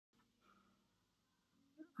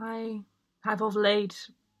I have of late,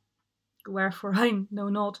 wherefore I know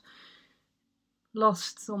not,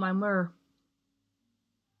 lost all my myrrh,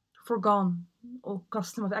 forgone all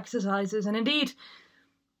custom of exercises, and indeed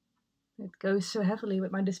it goes so heavily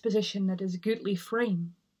with my disposition that this goodly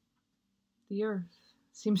frame, the earth,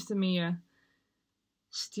 seems to me a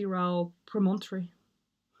sterile promontory.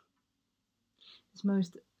 This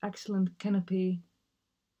most excellent canopy,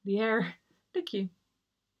 the air, look you,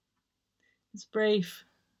 this brave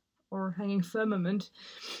or hanging firmament,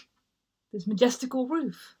 this majestical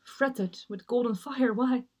roof, fretted with golden fire,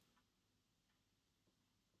 why?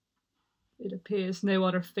 It appears no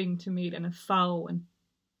other thing to me than a foul and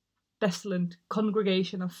pestilent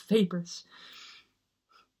congregation of vapours.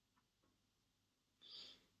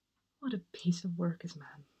 What a piece of work is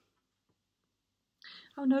man!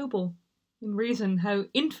 How noble in reason, how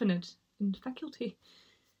infinite in faculty,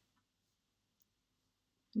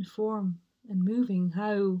 in form and moving,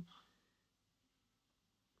 how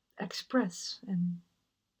express and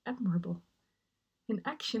admirable, in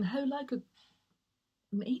action how like an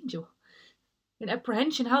angel, in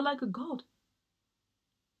apprehension how like a god.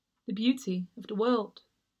 The beauty of the world,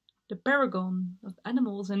 the paragon of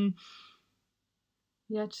animals, and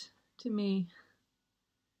yet to me,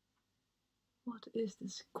 what is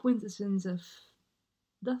this quintessence of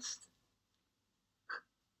dust?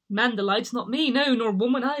 Man delights not me, no, nor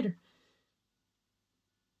woman either.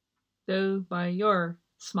 Though by your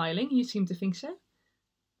smiling you seem to think so.